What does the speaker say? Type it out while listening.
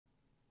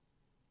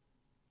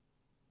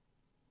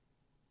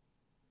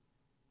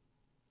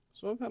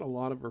So I've had a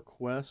lot of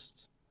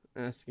requests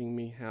asking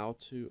me how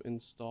to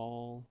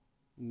install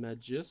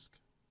Magisk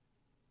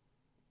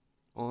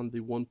on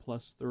the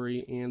OnePlus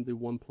 3 and the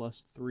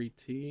OnePlus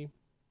 3T.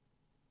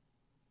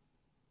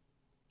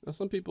 Now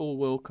some people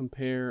will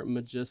compare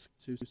Magisk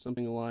to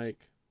something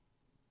like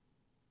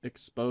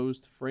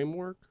Exposed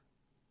Framework,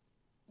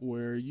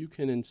 where you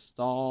can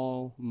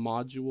install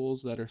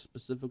modules that are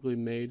specifically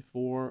made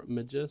for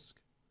Magisk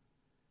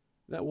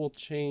that will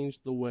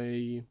change the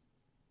way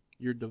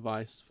your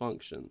device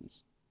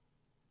functions.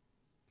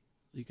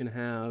 You can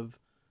have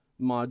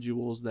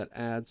modules that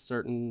add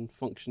certain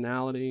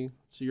functionality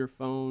to your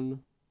phone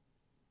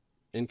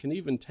and can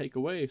even take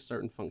away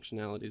certain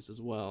functionalities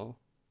as well.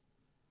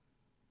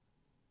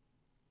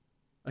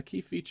 A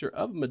key feature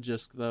of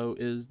Magisk, though,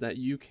 is that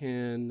you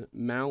can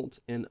mount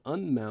and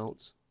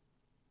unmount,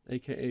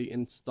 aka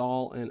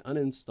install and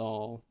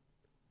uninstall,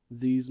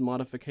 these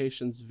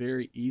modifications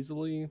very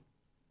easily.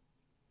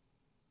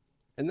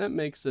 And that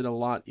makes it a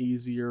lot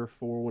easier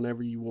for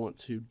whenever you want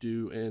to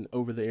do an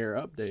over-the-air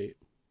update.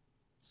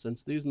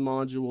 Since these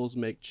modules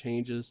make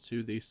changes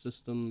to the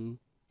system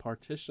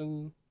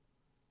partition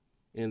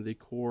and the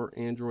core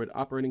Android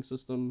operating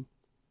system,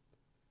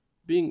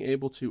 being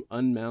able to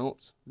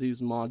unmount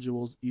these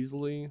modules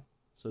easily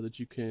so that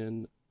you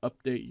can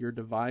update your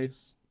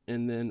device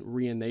and then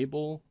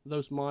re-enable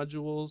those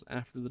modules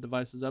after the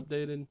device is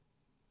updated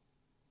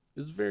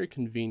is very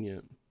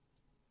convenient.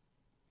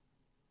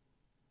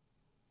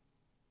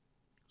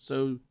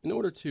 So in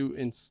order to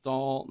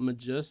install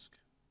Magisk,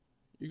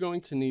 you're going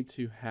to need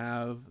to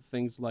have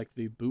things like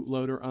the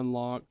bootloader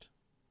unlocked.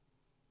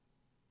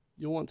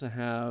 You'll want to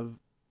have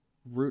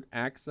root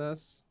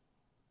access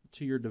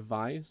to your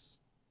device,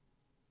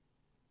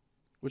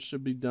 which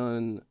should be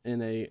done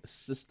in a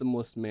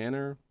systemless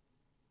manner.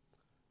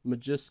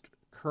 Magisk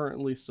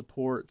currently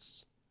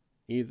supports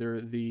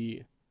either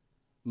the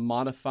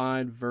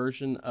modified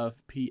version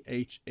of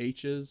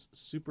PHH's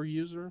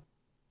superuser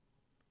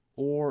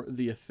or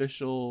the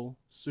official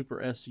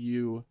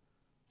SuperSU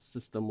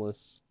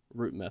systemless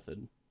root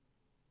method.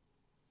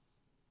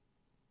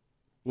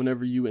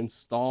 Whenever you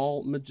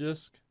install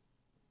Magisk,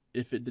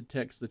 if it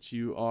detects that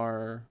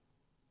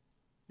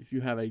if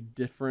you have a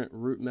different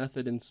root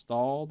method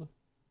installed,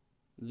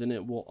 then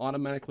it will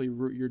automatically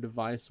root your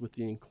device with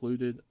the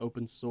included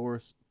open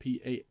source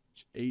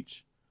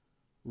PHH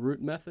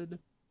root method.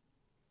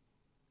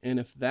 And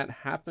if that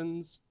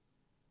happens,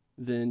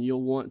 then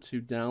you'll want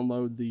to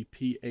download the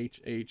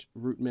PHH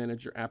Root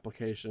Manager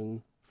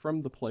application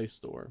from the Play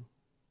Store.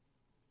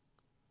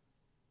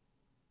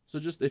 So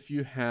just if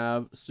you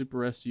have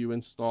SuperSU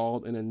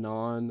installed in a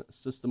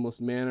non-systemless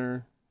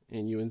manner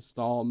and you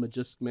install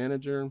Magisk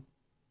Manager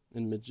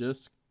and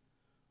Magisk,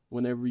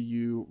 whenever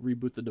you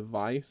reboot the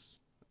device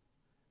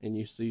and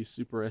you see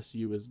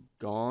SuperSU is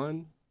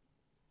gone,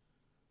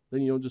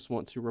 then you'll just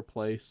want to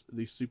replace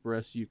the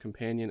SuperSU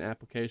companion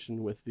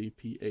application with the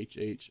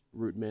PHH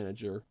Root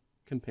Manager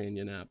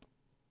companion app.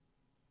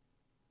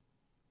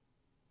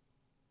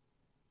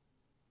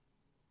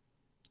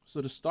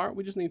 So to start,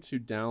 we just need to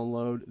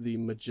download the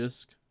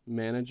Magisk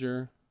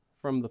Manager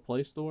from the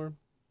Play Store.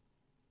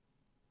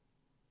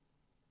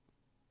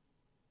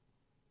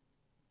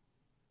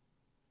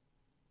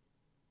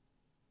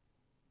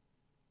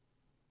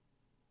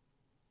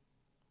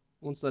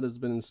 Once that has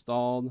been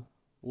installed,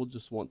 we'll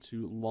just want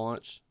to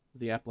launch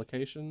the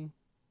application,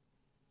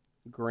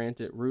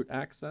 grant it root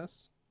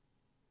access,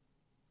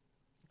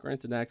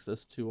 granted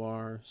access to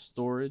our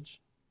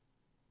storage,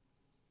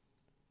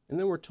 and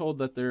then we're told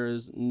that there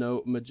is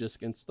no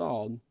Magisk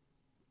installed.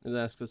 It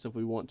asks us if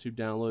we want to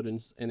download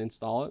and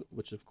install it,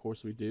 which of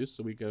course we do.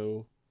 So we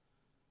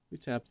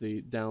tap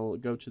the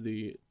download, go to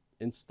the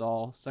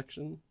install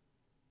section.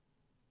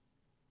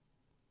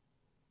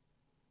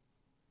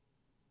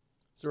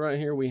 So right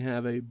here we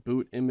have a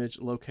boot image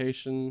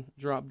location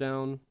drop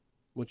down,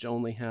 which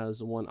only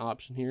has one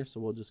option here, so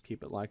we'll just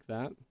keep it like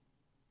that.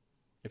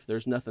 If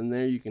there's nothing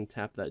there, you can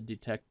tap that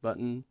detect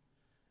button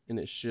and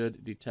it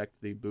should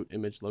detect the boot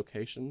image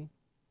location.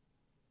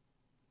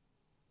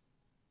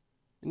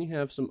 And you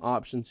have some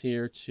options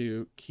here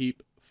to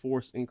keep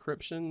force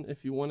encryption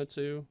if you wanted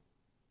to.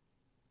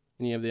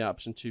 And you have the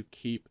option to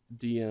keep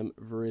DM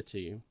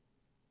verity.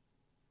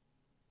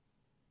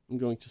 I'm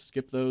going to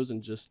skip those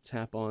and just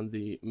tap on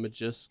the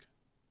Magisk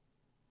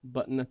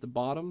button at the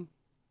bottom.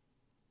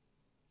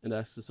 It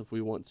asks us if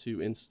we want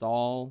to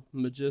install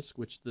Magisk,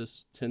 which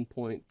this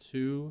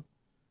 10.2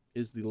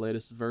 is the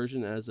latest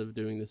version as of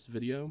doing this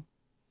video.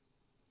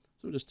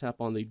 So we'll just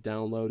tap on the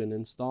download and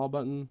install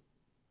button.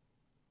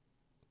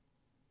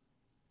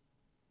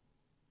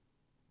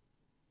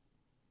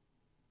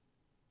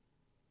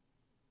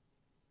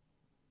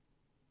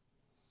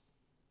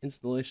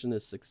 Installation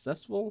is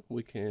successful.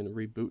 We can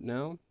reboot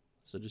now.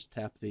 So just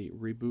tap the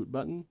reboot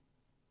button.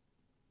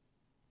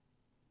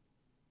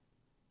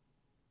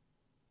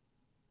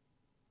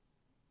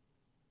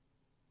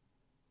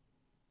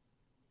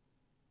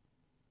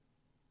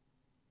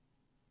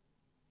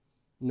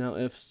 Now,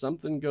 if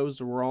something goes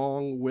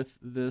wrong with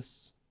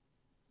this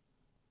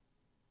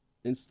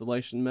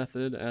installation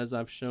method, as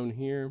I've shown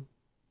here,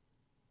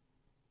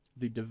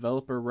 the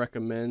developer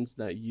recommends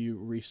that you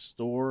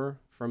restore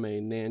from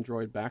a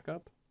Nandroid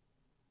backup,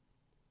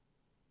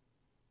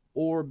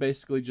 or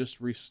basically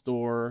just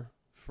restore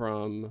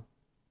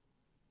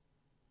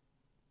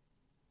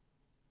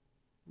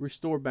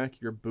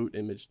back your boot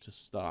image to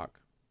stock.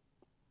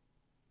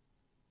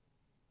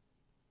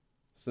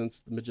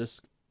 Since the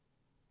Magisk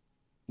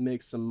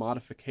makes some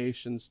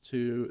modifications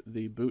to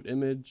the boot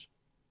image,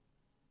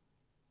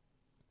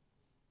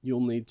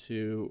 you'll need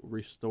to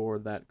restore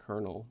that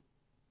kernel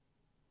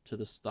to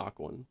the stock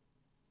one.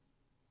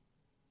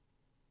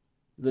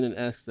 Then it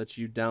asks that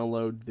you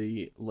download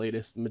the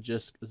latest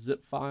Magisk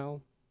zip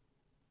file,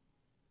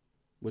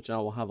 which I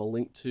will have a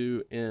link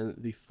to in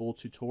the full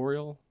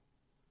tutorial.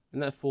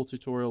 And that full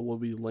tutorial will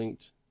be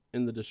linked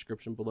in the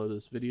description below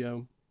this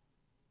video.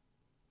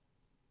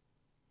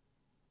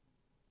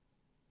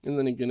 And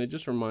then again, it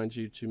just reminds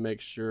you to make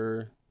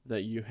sure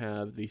that you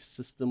have the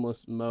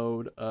systemless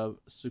mode of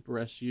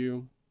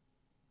SuperSU,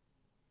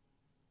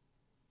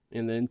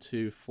 and then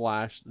to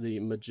flash the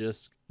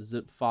Magisk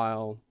zip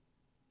file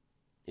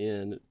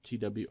in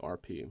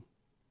TWRP.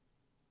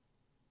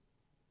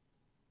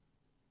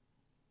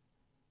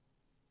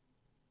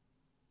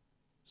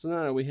 So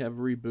now that we have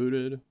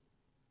rebooted,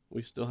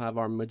 we still have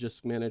our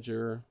Magisk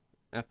Manager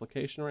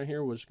application right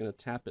here. We're just going to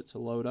tap it to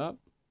load up.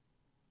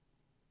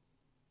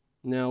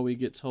 Now we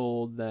get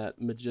told that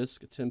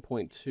Magisk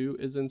 10.2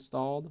 is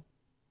installed,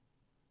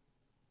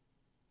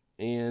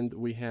 and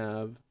we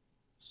have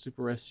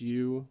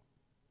SuperSU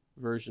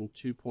version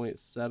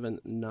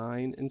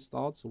 2.79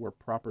 installed, so we're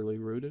properly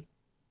rooted.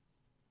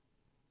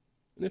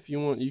 And if you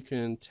want, you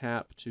can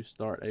tap to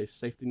start a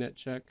safety net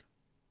check,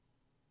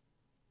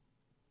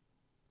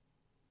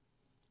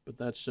 but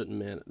that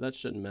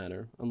shouldn't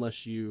matter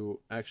unless you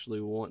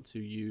actually want to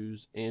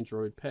use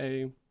Android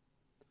Pay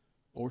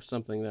or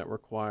something that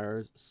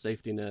requires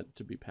safety net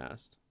to be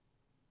passed.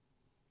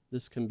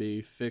 This can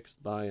be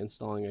fixed by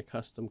installing a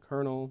custom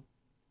kernel.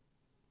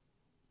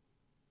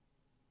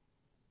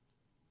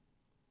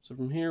 So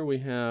from here we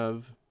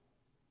have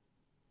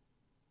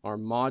our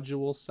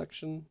module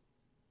section.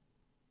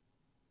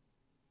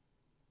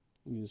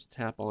 You just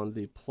tap on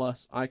the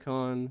plus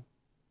icon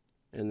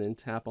and then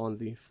tap on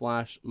the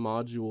flash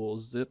module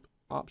zip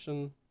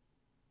option,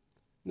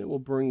 and it will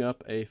bring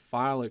up a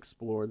file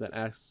explorer that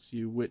asks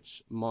you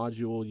which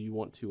module you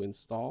want to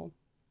install,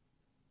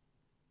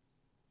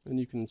 and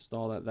you can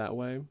install that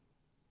way.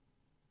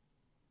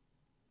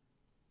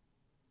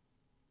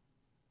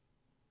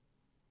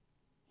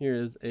 Here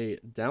is a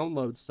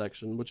download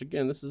section, which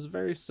again, this is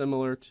very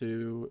similar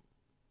to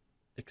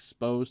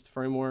exposed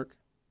framework.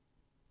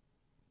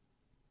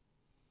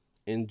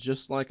 And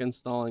just like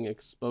installing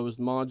exposed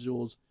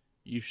modules,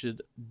 you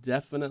should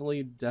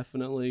definitely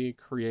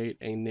create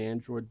a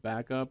Nandroid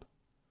backup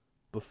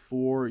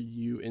before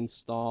you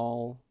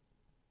download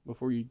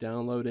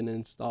and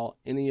install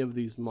any of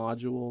these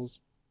modules,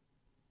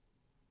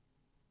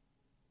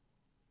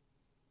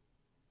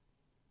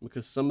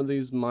 because some of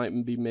these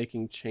might be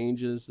making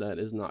changes that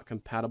is not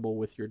compatible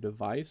with your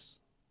device.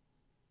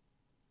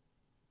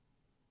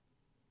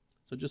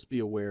 So just be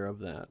aware of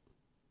that.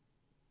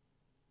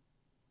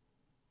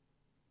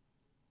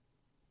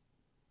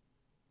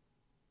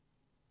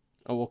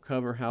 I will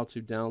cover how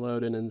to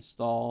download and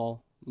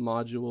install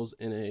modules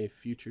in a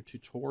future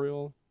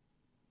tutorial.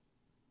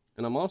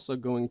 And I'm also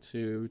going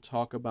to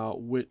talk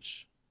about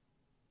which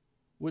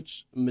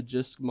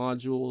Magisk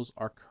modules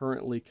are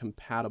currently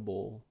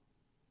compatible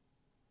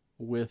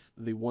with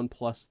the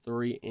OnePlus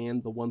 3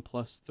 and the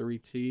OnePlus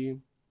 3T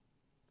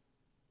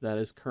that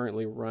is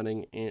currently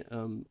running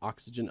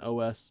Oxygen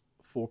OS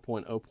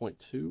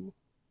 4.0.2,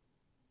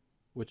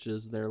 which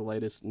is their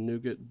latest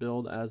Nougat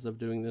build as of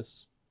doing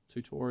this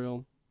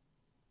tutorial.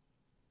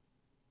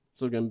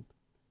 So again,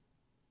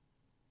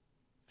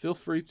 feel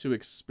free to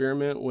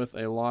experiment with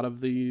a lot of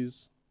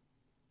these.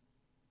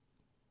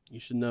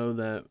 You should know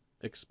that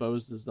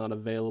Exposed is not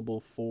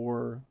available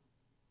for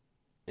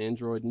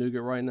Android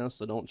Nougat right now,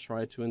 so don't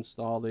try to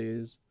install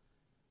these.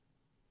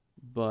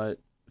 But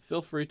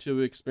feel free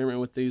to experiment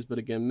with these, but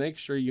again, make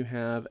sure you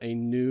have a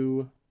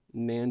new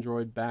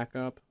Nandroid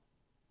backup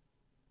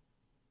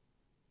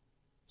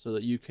so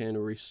that you can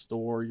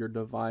restore your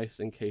device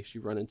in case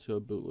you run into a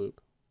boot loop.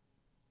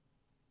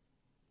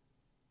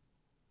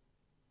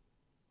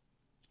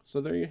 So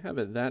there you have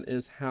it. That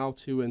is how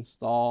to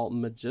install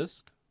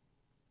Magisk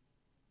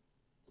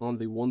on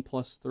the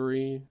OnePlus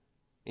 3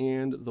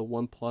 and the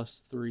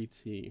OnePlus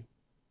 3T.